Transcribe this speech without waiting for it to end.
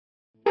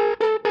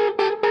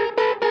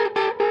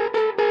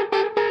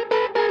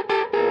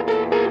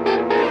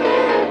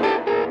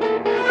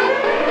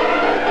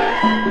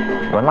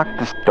unlock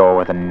this door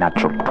with a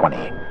natural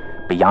 20.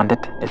 Beyond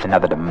it is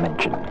another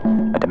dimension.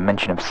 A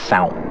dimension of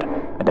sound.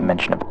 A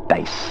dimension of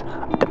dice.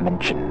 A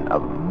dimension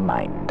of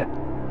mind.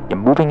 You're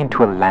moving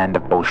into a land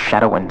of both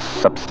shadow and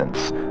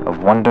substance,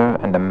 of wonder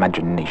and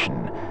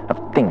imagination,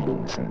 of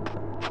things and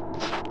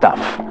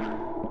stuff.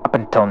 Up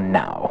until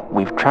now,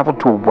 we've traveled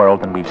to a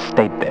world and we've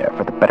stayed there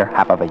for the better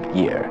half of a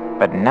year.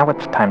 But now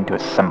it's time to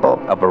assemble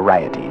a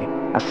variety,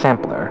 a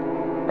sampler,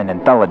 an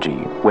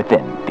anthology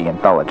within the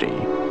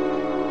anthology.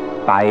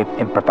 5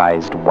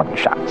 improvised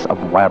one-shots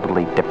of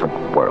wildly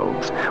different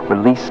worlds,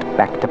 released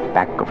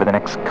back-to-back over the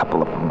next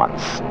couple of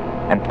months.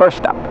 And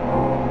first up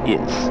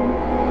is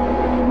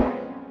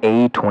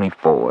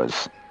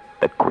A24's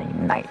The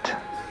Green Knight.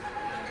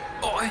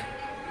 Oi,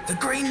 the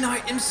Green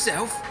Knight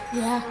himself?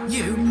 Yeah.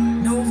 You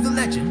know of the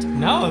legend?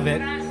 Know of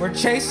it? We're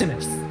chasing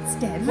it.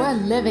 We're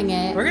living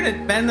it. We're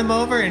gonna bend him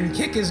over and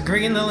kick his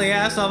green lily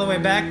ass all the way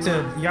back to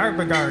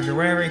Yarbagard or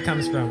wherever he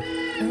comes from.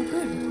 Oh,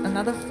 good.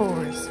 Another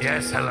forest.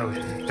 Yes, hello.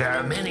 There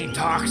are many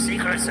dark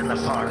secrets in the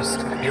forest.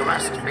 You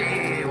must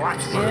be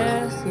watchful.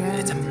 Yes.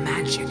 It's a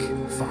magic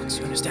fox,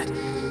 you understand?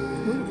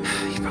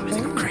 You probably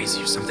think I'm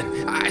crazy or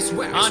something. I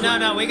swear. Oh,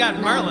 no, we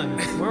got Merlin.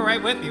 We're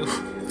right with you.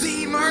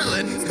 The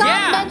Merlin! Stop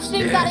Yeah.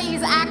 mentioning that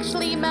he's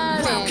actually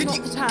Merlin Wow, all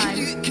the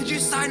time. could you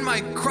sign my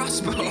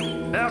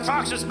crossbow? The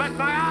fox has met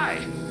my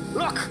eye.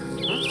 Look,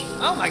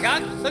 Oh my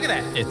god, look at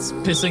that. It's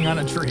pissing on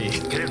a tree.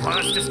 it will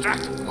us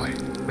distracted, boy.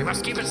 We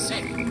must keep it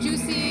safe.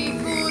 Juicy,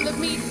 full of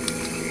meat,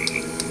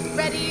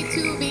 ready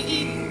to be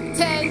eaten.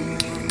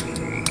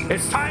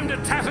 It's time to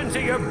tap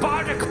into your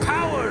bardic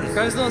powers.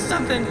 Goes a little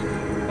something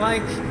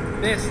like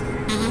this.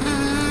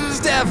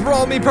 Steph,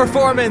 roll me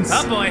performance.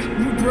 Oh boy.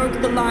 You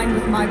broke the line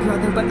with my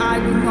brother, but I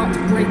will not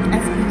break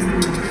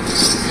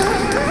Espy's.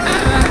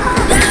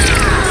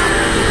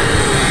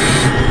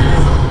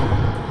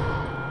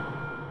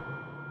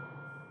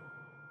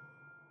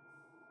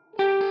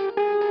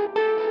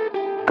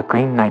 The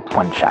Green Knight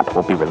one-shot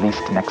will be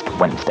released next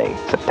Wednesday,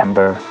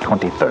 September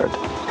 23rd.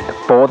 The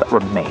 4 that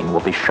remain will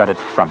be shredded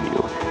from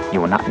you.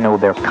 You will not know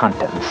their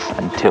contents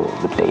until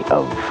the day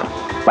of.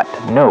 But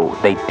know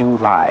they do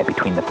lie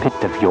between the pit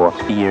of your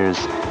fears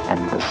and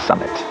the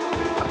summit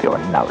of your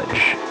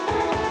knowledge.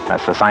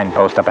 That's the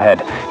signpost up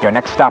ahead. Your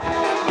next stop,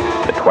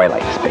 the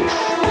Twilight Space.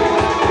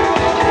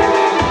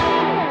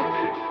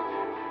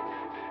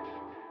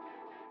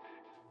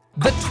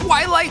 The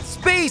Twilight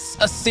Space,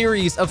 a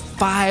series of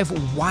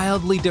 5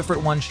 wildly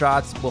different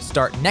one-shots, will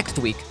start next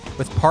week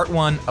with part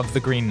 1 of The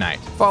Green Knight,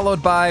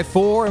 followed by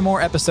 4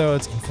 more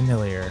episodes in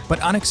familiar but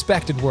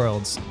unexpected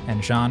worlds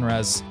and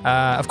genres.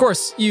 Of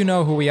course, you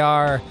know who we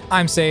are.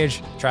 I'm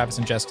Sage. Travis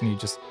and Jess, can you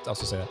just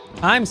also say that?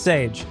 I'm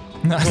Sage.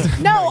 No,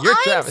 you're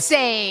I'm Travis.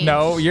 Sage.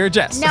 No, you're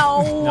Jess.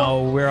 No.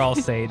 No, we're all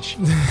Sage.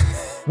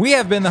 We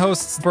have been the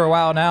hosts for a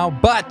while now,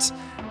 but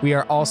we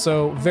are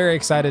also very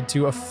excited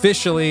to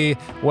officially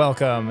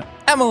welcome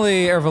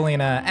Emily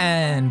Ervelina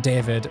and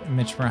David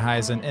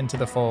Mitchmerheisen into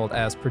the fold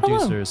as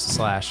producers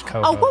slash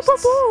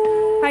co-hosts.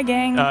 Hi,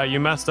 gang. You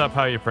messed up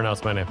how you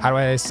pronounce my name. How do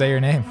I say your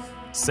name?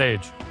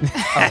 Sage.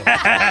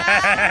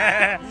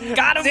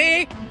 Got him.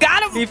 See?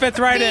 Got him. He fits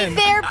right in.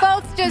 They're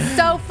both just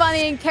so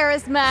funny and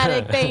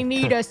charismatic. They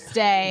need to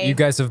stay. You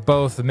guys have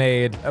both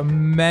made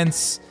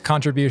immense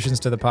contributions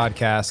to the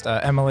podcast.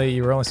 Emily,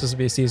 you were only supposed to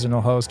be a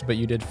seasonal host, but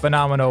you did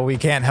phenomenal. We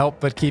can't help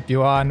but keep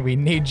you on. We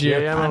need you.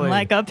 Yay, Emily. I'm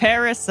like a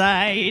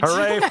parasite.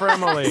 Hooray for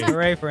Emily.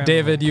 Hooray for him.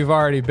 David, you've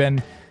already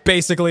been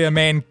basically a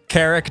main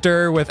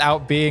character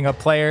without being a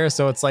player,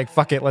 so it's like,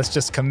 fuck it, let's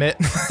just commit,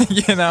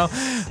 you know?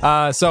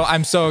 So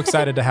I'm so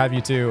excited to have you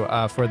two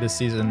for this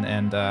season,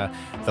 and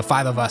the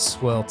 5 of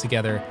us will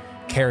together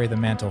carry the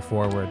mantle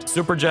forward.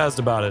 Super jazzed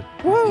about it.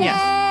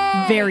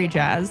 Yes. Very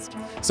jazzed.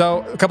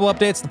 So a couple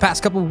updates. The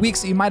past couple of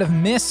weeks that you might have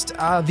missed,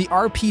 the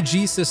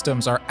RPG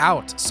systems are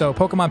out. So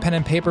Pokemon Pen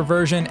and Paper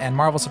version and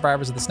Marvel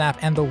Survivors of the Snap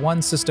and the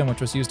One system, which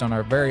was used on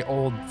our very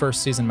old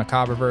first season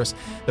Macabreverse.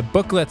 The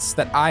booklets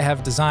that I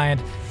have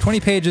designed, 20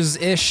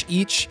 pages-ish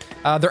each.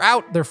 They're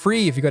out. They're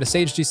free if you go to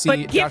sagegc.com.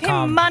 But give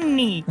him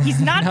money. He's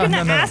not No, going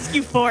to no. ask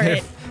you for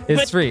it. It's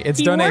But free. It's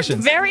he donations.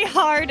 worked very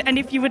hard, and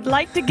if you would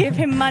like to give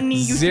him money,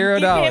 you should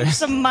give him $0.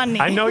 some money.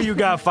 I know you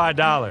got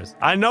 $5.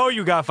 I know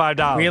you got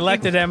 $5. We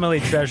elected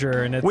Emily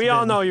treasurer, and We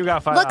all know you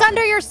got $5. Look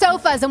under your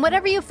sofas, and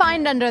whatever you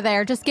find under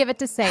there, just give it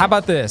to Sage. How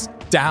about this?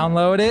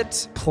 Download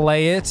it,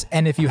 play it,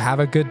 and if you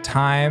have a good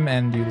time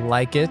and you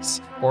like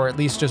it, or at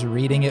least just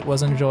reading it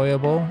was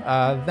enjoyable,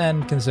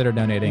 then consider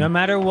donating. No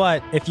matter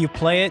what, if you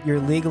play it, you're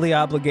legally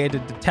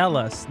obligated to tell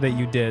us that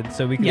you did,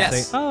 so we can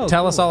Yes. say, "Oh,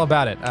 Tell cool." us all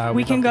about it.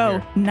 we We'd can love to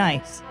go, hear.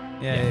 nice.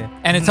 Yeah.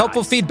 And it's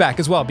helpful feedback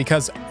as well,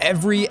 because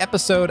every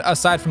episode,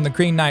 aside from the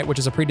Green Knight, which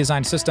is a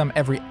pre-designed system,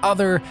 every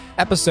other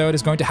episode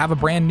is going to have a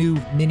brand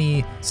new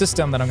mini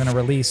system that I'm going to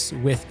release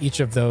with each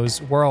of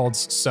those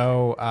worlds.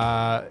 So,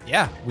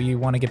 yeah, we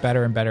want to get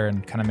better and better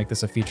and kind of make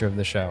this a feature of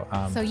the show.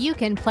 So you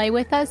can play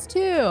with us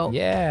too.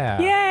 Yeah.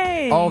 Yay!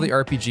 Yay! All the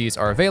RPGs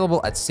are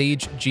available at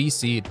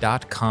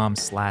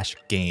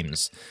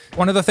sagegc.com/games.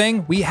 One other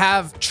thing, we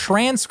have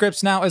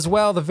transcripts now as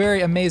well. The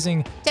very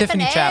amazing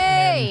Tiffany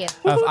Chapman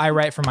of I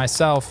Write For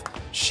Myself.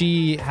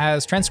 She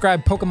has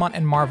transcribed Pokemon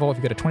and Marvel. If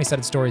you go to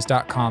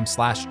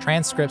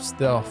 20sidedstories.com/transcripts,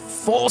 the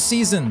full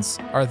seasons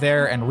are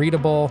there and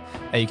readable.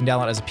 You can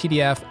download it as a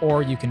PDF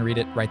or you can read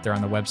it right there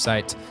on the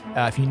website.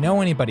 If you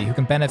know anybody who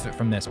can benefit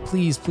from this,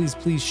 please, please,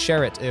 please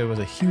share it. It was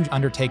a huge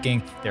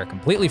undertaking. They're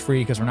completely free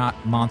because we're not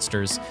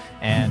monsters.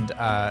 And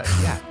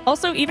yeah.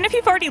 Also, even if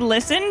you've already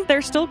listened,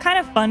 they're still kind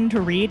of fun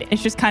to read.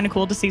 It's just kind of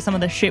cool to see some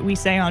of the shit we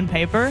say on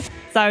paper.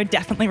 So I would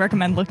definitely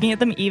recommend looking at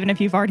them, even if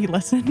you've already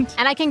listened.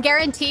 And I can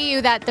guarantee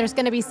you that there's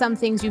going to be some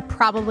things you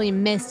probably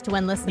missed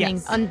when listening.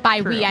 Yes, And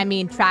by true. we, I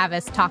mean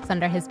Travis talks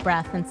under his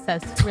breath and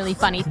says really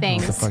funny What the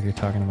things. fuck are you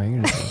talking about?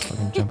 You're just gonna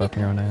fucking jump up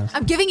your own ass.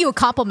 I'm giving you a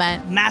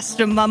compliment.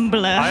 Master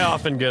Mumbler. I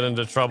often get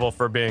into trouble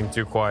for being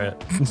too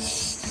quiet.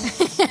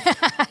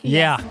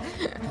 Yeah.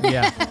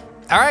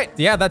 All right.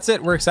 Yeah, that's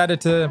it. We're excited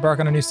to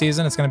embark on a new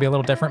season. It's going to be a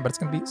little different, but it's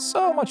going to be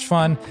so much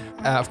fun.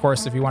 Of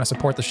course, if you want to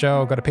support the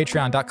show, go to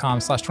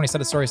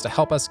patreon.com/20sidedstories to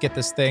help us get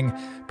this thing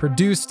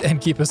produced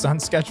and keep us on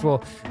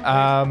schedule.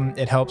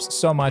 It helps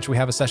so much. We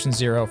have a session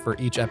 0 for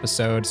each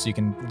episode, so you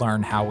can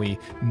learn how we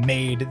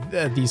made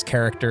these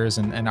characters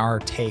and our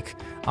take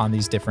on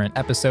these different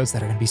episodes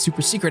that are going to be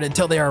super secret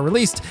until they are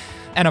released.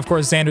 And of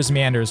course, Xander's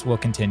Meanders will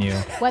continue.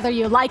 Whether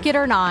you like it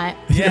or not.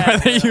 Yeah.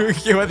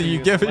 whether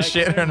you give a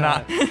shit or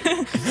not.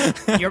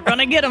 You're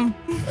gonna get them.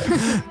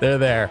 They're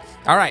there.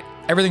 All right.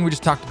 Everything we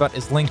just talked about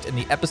is linked in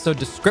the episode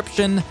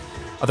description.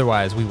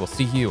 Otherwise, we will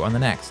see you on the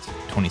next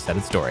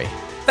 20-Sided Story.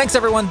 Thanks,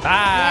 everyone. Yay, bye.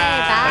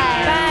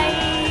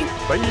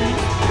 Bye.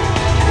 Bye.